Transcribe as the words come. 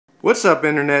What's up,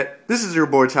 Internet? This is your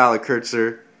boy Tyler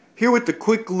Kurtzer, here with a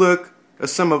quick look at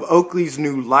some of Oakley's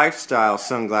new lifestyle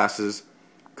sunglasses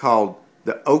called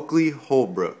the Oakley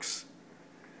Holbrooks.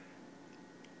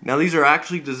 Now, these are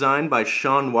actually designed by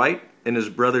Shaun White and his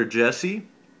brother Jesse.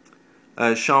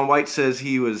 Shaun White says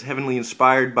he was heavily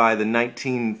inspired by the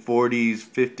 1940s,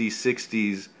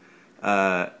 50s,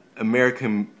 60s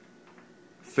American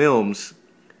films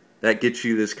that get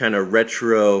you this kind of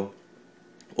retro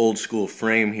old school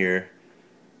frame here,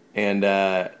 and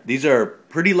these are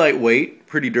pretty lightweight,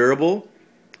 pretty durable.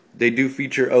 They do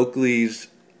feature Oakley's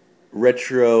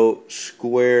retro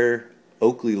square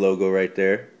Oakley logo right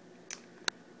there.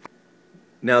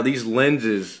 Now, these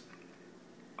lenses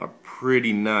are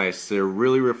pretty nice. They're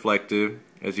really reflective,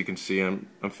 as you can see. I'm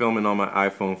filming on my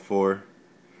iPhone 4,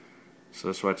 so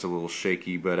that's why it's a little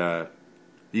shaky, but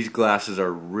these glasses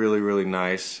are really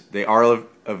nice. They are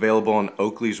available on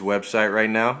Oakley's website right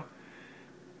now.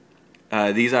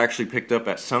 These I actually picked up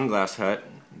at Sunglass Hut.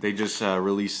 They just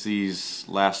released these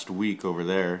last week over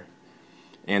there.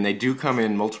 And they do come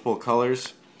in multiple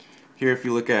colors. Here, if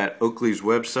you look at Oakley's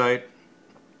website,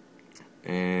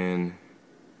 and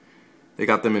they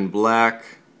got them in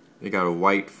black. They got a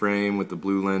white frame with the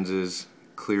blue lenses,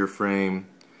 clear frame,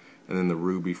 and then the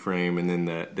ruby frame, and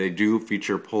then they do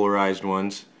feature polarized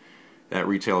ones that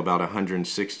retail about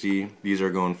 $160. These are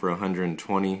going for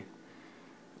 $120.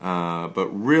 But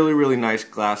really nice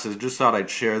glasses. Just thought I'd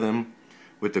share them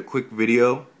with a quick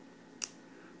video.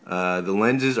 The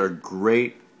lenses are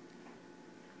great.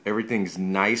 Everything's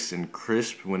nice and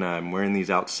crisp when I'm wearing these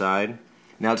outside.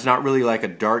 Now, it's not really like a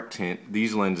dark tint.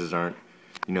 These lenses aren't.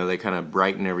 You know, they kind of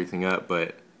brighten everything up,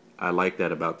 but I like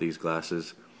that about these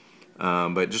glasses.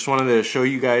 But just wanted to show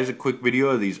you guys a quick video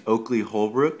of these Oakley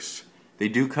Holbrooks. They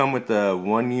do come with a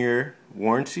 1-year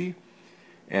warranty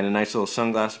and a nice little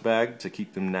sunglass bag to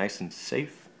keep them nice and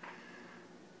safe.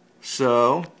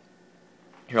 So,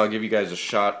 here, I'll give you guys a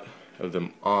shot of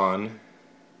them on.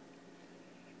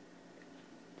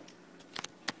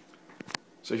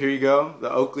 So here you go,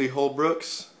 the Oakley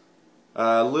Holbrooks.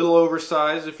 A little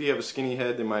oversized. If you have a skinny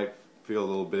head, they might feel a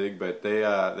little big, but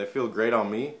they feel great on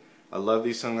me. I love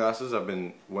these sunglasses. I've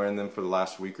been wearing them for the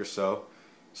last week or so.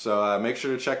 So make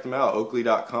sure to check them out,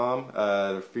 Oakley.com.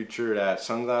 They're featured at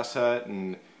Sunglass Hut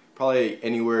and probably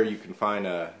anywhere you can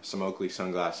find some Oakley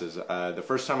sunglasses. The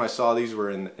first time I saw these were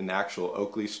in an actual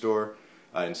Oakley store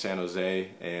in San Jose,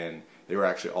 and they were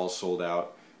actually all sold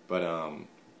out. But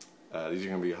these are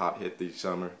going to be a hot hit this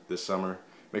summer.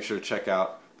 Make sure to check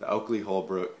out the Oakley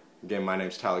Holbrook. Again, my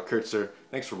name's Tyler Kurtzer.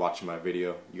 Thanks for watching my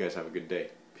video. You guys have a good day.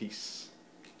 Peace.